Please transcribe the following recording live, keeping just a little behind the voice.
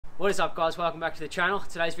What is up, guys? Welcome back to the channel.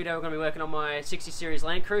 Today's video we're going to be working on my 60 series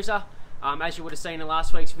LandCruiser. As you would have seen in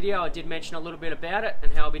last week's video, I did mention a little bit about it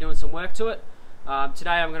and how I'll be doing some work to it.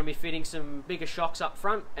 Today I'm going to be fitting some bigger shocks up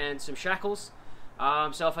front and some shackles.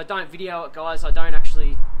 So if I don't video it, guys, I don't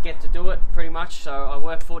actually get to do it pretty much. So I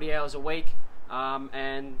work 40 hours a week,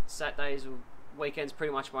 and Saturdays or weekends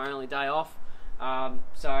pretty much my only day off.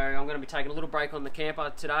 So I'm going to be taking a little break on the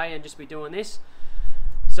camper today and just be doing this.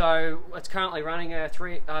 So it's currently running a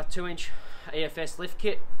 2-inch EFS lift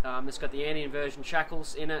kit. It's got the anti-inversion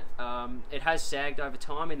shackles in it. It has sagged over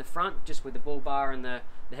time in the front, just with the bull bar and the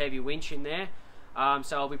heavy winch in there.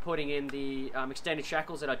 So I'll be putting in the extended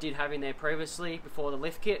shackles that I did have in there previously before the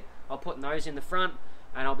lift kit. I'll put those in the front,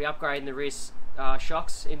 and I'll be upgrading the rear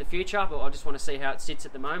shocks in the future, but I just want to see how it sits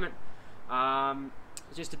at the moment.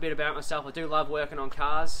 Just a bit about myself. I do love working on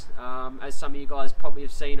cars, as some of you guys probably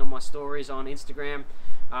have seen on my stories on Instagram.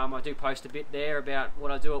 I do post a bit there about what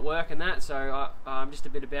I do at work and that, so just a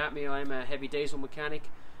bit about me. I am a heavy diesel mechanic.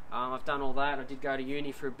 I've done all that. I did go to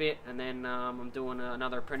uni for a bit, and then I'm doing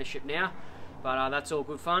another apprenticeship now, but that's all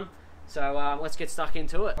good fun. So let's get stuck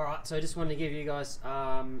into it. Alright, so I just wanted to give you guys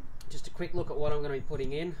just a quick look at what I'm going to be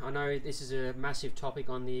putting in. I know this is a massive topic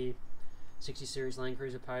on the 60 series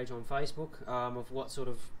LandCruiser page on Facebook, of what sort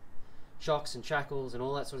of shocks and shackles and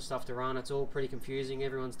all that sort of stuff to run. It's all pretty confusing.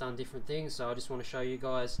 Everyone's done different things, so I just want to show you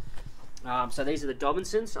guys. So these are the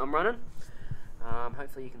Dobinsons I'm running.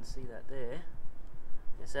 Hopefully you can see that there.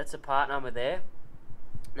 Yes, that's the part number there.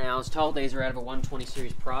 Now I was told these are out of a 120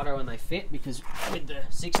 series Prado and they fit, because with the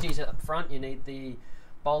 60s at the front you need the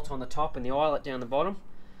bolt on the top and the eyelet down the bottom.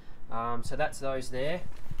 So that's those there.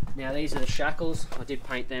 Now these are the shackles. I did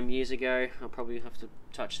paint them years ago. I'll probably have to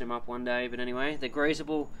touch them up one day, but anyway, they're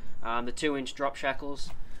greasable. The 2-inch drop shackles.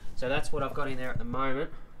 So that's what I've got in there at the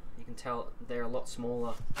moment. You can tell they're a lot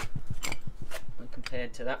smaller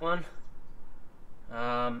compared to that one.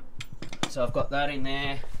 So I've got that in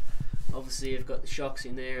there. Obviously I've got the shocks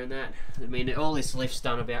in there and that. I mean, all this lift's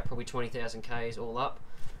done about probably 20,000 Ks all up.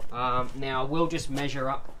 Now I will just measure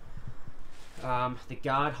up the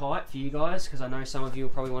guard height for you guys, because I know some of you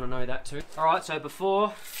will probably want to know that too. Alright, so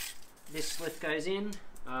before this lift goes in,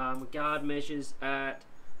 the guard measures at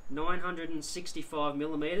 965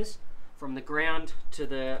 millimeters from the ground to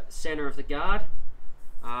the center of the guard.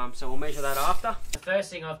 So we'll measure that after. The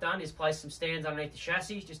first thing I've done is place some stands underneath the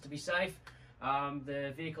chassis just to be safe.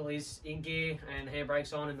 The vehicle is in gear and the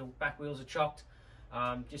handbrake's on and the back wheels are chocked,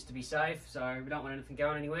 just to be safe, so we don't want anything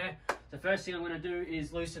going anywhere. The first thing I'm going to do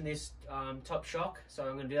is loosen this top shock, so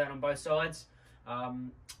I'm going to do that on both sides,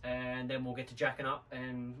 and then we'll get to jacking up,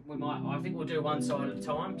 and I think we'll do one side at a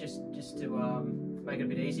time, just to make it a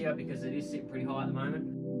bit easier, because it is sitting pretty high at the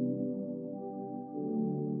moment.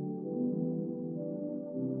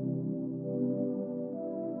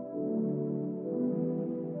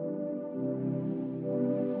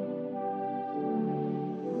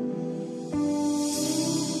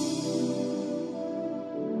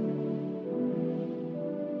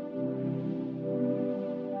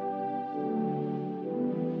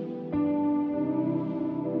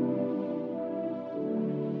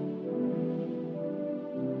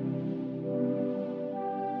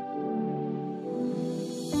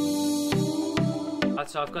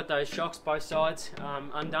 So I've got those shocks both sides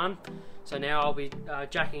undone, so now I'll be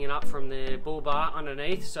jacking it up from the bull bar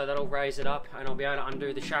underneath, so that'll raise it up and I'll be able to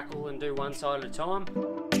undo the shackle and do one side at a time.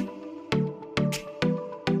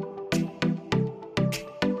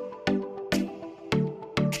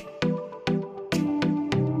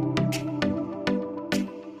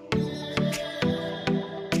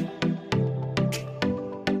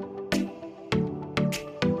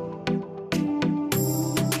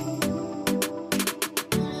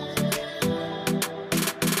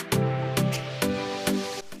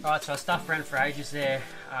 Right, so I stuffed around for ages there,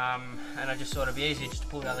 and I just thought it'd be easier just to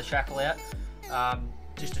pull the other shackle out,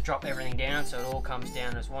 just to drop everything down so it all comes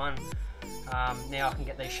down as one. Now I can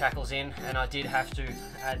get these shackles in, and I did have to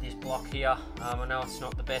add this block here. I know it's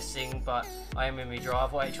not the best thing, but I am in my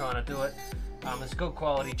driveway trying to do it. It's a good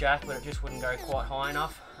quality jack, but it just wouldn't go quite high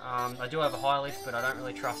enough. I do have a high lift, but I don't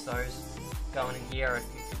really trust those going in here if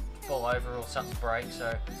you fall over or something breaks,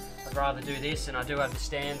 so I'd rather do this. And I do have the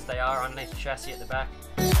stands, they are underneath the chassis at the back.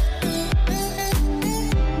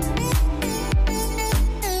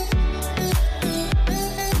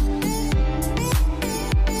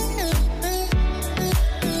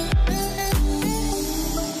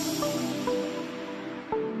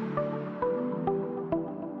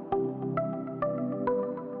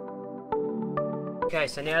 Okay,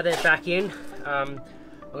 so now they're back in. I'm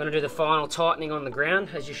going to do the final tightening on the ground,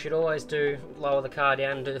 as you should always do. Lower the car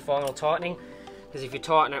down and do the final tightening. because if you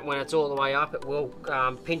tighten it when it's all the way up, it will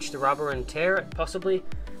pinch the rubber and tear it, possibly.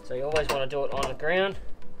 So you always want to do it on the ground.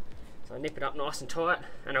 So I nip it up nice and tight,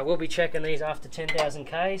 and I will be checking these after 10,000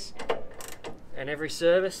 Ks and every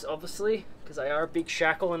service, obviously, because they are a big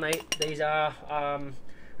shackle, and these are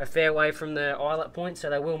a fair way from the eyelet point, so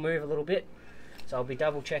they will move a little bit. So I'll be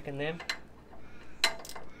double checking them.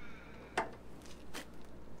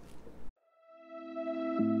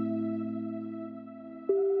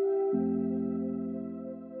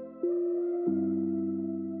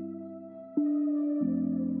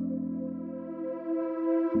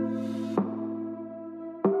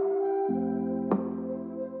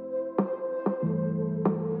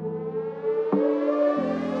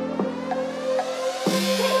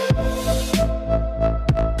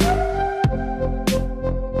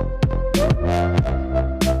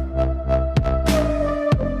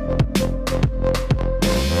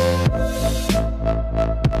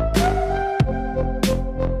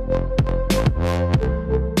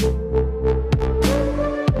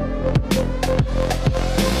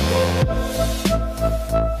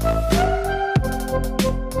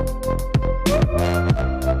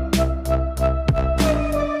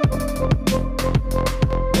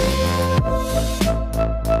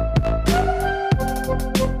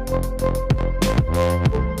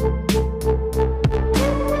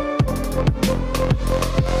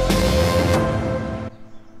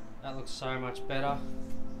 So much better.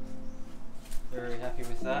 Very happy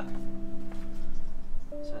with that.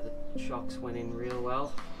 So the shocks went in real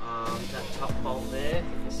well. That top bolt there,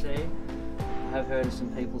 if you see, I have heard of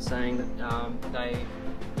some people saying that they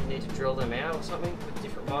need to drill them out or something with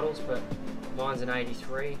different models, but mine's an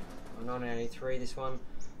 83, or 1983 this one,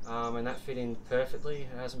 and that fit in perfectly.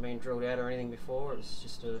 It hasn't been drilled out or anything before. It was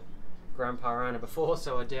just a grandpa owner before,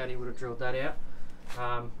 so I doubt he would have drilled that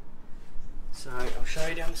out. So I'll show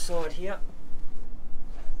you down the side here.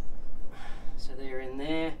 So they're in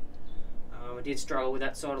there. I did struggle with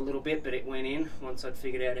that side a little bit, but it went in once I'd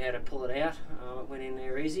figured out how to pull it out. It went in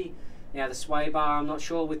there easy. Now the sway bar, I'm not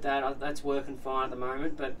sure with that. That's working fine at the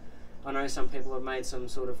moment, but I know some people have made some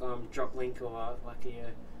sort of drop link, or like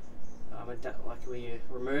where you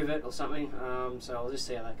remove it or something. So I'll just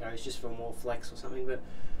see how that goes, just for more flex or something. But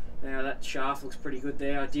now that shaft looks pretty good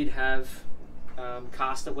there. I did have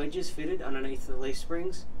caster wedges fitted underneath the leaf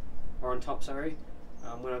springs, or on top, sorry,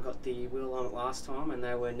 when I got the wheel on it last time, and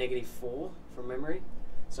they were -4 from memory,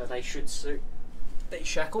 so they should suit these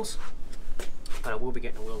shackles, but I will be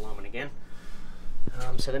getting a wheel alignment again.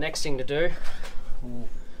 So the next thing to do, we'll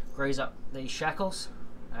grease up these shackles,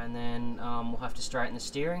 and then we'll have to straighten the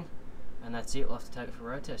steering, and that's it. We'll have to take it for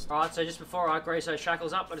a road test. Alright, so just before I grease those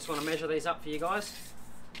shackles up, I just want to measure these up for you guys.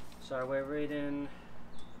 So we're reading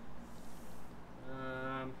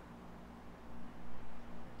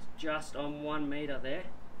just on 1 meter there,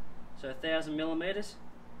 so 1,000 millimeters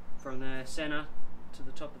from the center to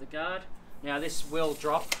the top of the guard. Now this will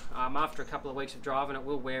drop after a couple of weeks of driving. It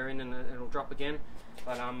will wear in and it'll drop again,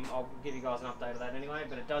 but I'll give you guys an update of that anyway.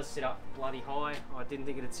 But it does sit up bloody high. I didn't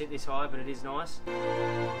think it'd sit this high, but it is nice.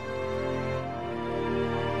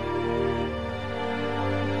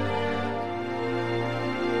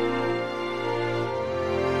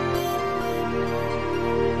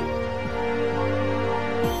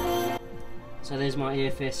 So there's my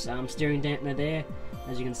EFS steering dampener there.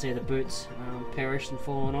 As you can see, the boot's perished and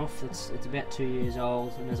fallen off. It's about 2 years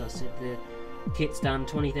old, and as I said, the kit's done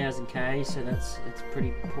 20,000 K, so it's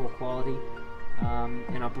pretty poor quality.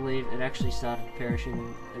 And I believe it actually started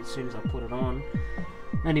perishing as soon as I put it on.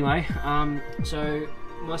 Anyway, so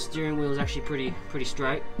my steering wheel is actually pretty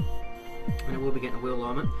straight, and I will be getting a wheel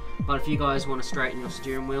alignment. But if you guys want to straighten your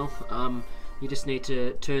steering wheel, you just need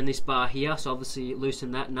to turn this bar here. So obviously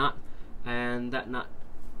loosen that nut and that nut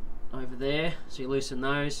over there, so you loosen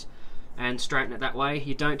those and straighten it that way.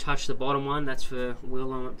 You don't touch the bottom one, that's for wheel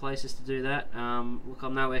alignment places to do that. Look,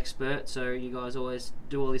 I'm no expert, so you guys always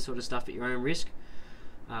do all this sort of stuff at your own risk.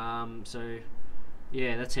 So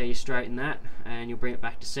yeah, that's how you straighten that, and you'll bring it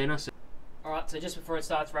back to center. So, alright, so just before it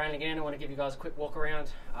starts raining again, I want to give you guys a quick walk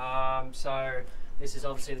around. So this is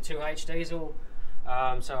obviously the 2H diesel.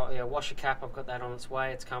 So yeah, washer cap, I've got that on its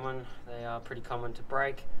way, it's coming. They are pretty common to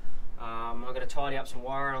break. I'm going to tidy up some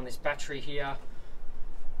wiring on this battery here.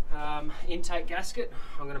 Intake gasket,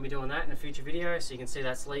 I'm going to be doing that in a future video, so you can see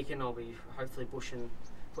that's leaking. I'll be hopefully putting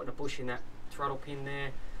a bush in that throttle pin there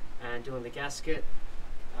and doing the gasket.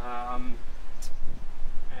 And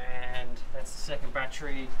that's the second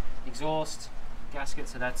battery exhaust gasket,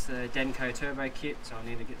 so that's the Denko turbo kit, so I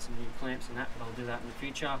need to get some new clamps and that, but I'll do that in the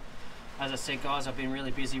future. As I said guys, I've been really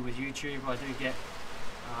busy with YouTube. I do get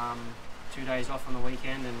 2 days off on the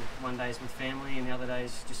weekend, and 1 day's with family, and the other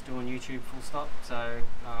day's just doing YouTube full stop. So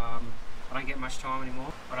I don't get much time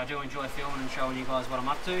anymore, but I do enjoy filming and showing you guys what I'm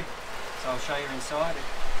up to. So I'll show you inside.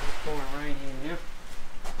 It's pouring rain here now.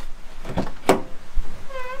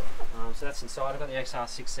 So that's inside. I've got the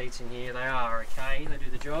XR6 seats in here. They are okay, they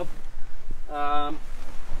do the job.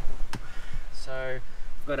 So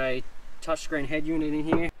I've got a touchscreen head unit in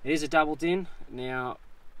here. It is a double din. Now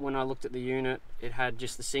when I looked at the unit, it had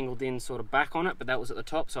just the single din sort of back on it, but that was at the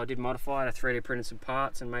top, so I did modify it. I 3D printed some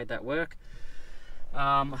parts and made that work.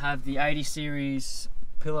 I have the 80 series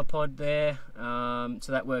pillar pod there,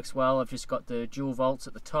 so that works well. I've just got the dual volts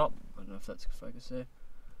at the top. I don't know if that's focus there.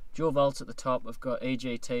 Dual volts at the top. I've got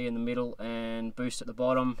EGT in the middle and boost at the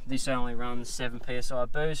bottom. This only runs 7 psi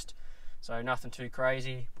boost, so nothing too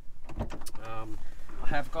crazy. I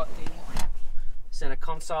have got the center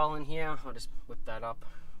console in here. I just whipped that up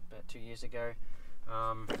about 2 years ago,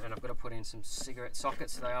 and I've got to put in some cigarette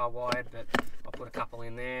sockets. They are wired, but I'll put a couple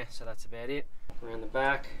in there, so that's about it. Around the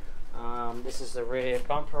back, this is the rear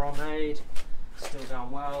bumper I made, still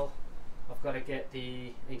going well. I've got to get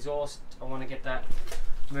the exhaust, I want to get that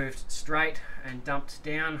moved straight and dumped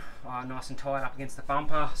down, nice and tight up against the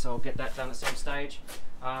bumper, so I'll get that done at some stage.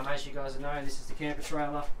 As you guys know, this is the camper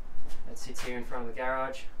trailer that sits here in front of the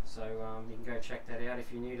garage, so you can go check that out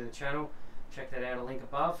if you're new to the channel. Check that out, a link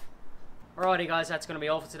above. Alrighty guys, that's going to be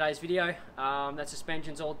all for today's video. That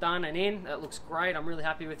suspension's all done and in. That looks great, I'm really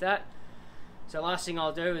happy with that. So last thing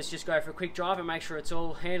I'll do is just go for a quick drive and make sure it's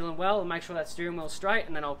all handling well, and make sure that steering wheel's straight,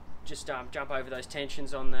 and then I'll just jump over those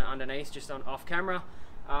tensions on the underneath, just on off camera.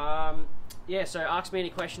 Yeah, so ask me any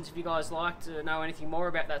questions if you guys like to know anything more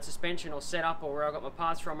about that suspension or setup, or where I got my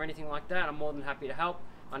parts from or anything like that. I'm more than happy to help.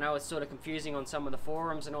 I know it's sort of confusing on some of the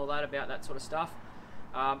forums and all that about that sort of stuff.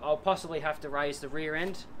 I'll possibly have to raise the rear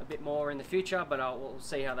end a bit more in the future, but we'll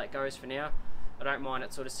see how that goes for now. I don't mind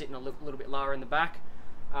it sort of sitting a little bit lower in the back.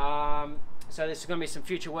 So there's going to be some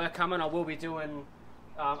future work coming. I will be doing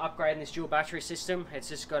upgrading this dual battery system. It's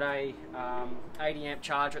just got a 80 amp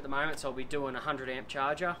charger at the moment, so I'll be doing a 100 amp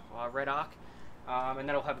charger, red arc, and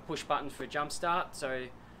that'll have a push button for jump start, so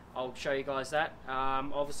I'll show you guys that.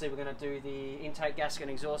 Obviously we're going to do the intake gasket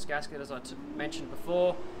and exhaust gasket as I mentioned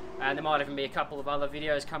before, and there might even be a couple of other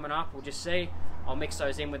videos coming up, we'll just see. I'll mix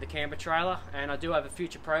those in with the camper trailer, and I do have a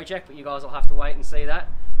future project, but you guys will have to wait and see that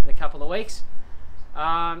in a couple of weeks.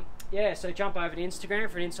 Yeah, so jump over to Instagram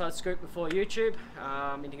for an inside scoop before YouTube,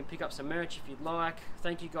 and you can pick up some merch if you'd like.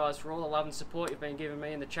 Thank you guys for all the love and support you've been giving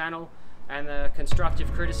me in the channel, and the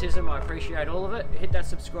constructive criticism. I appreciate all of it. Hit that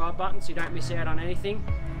subscribe button so you don't miss out on anything,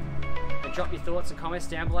 and drop your thoughts and comments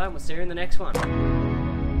down below, and we'll see you in the next one.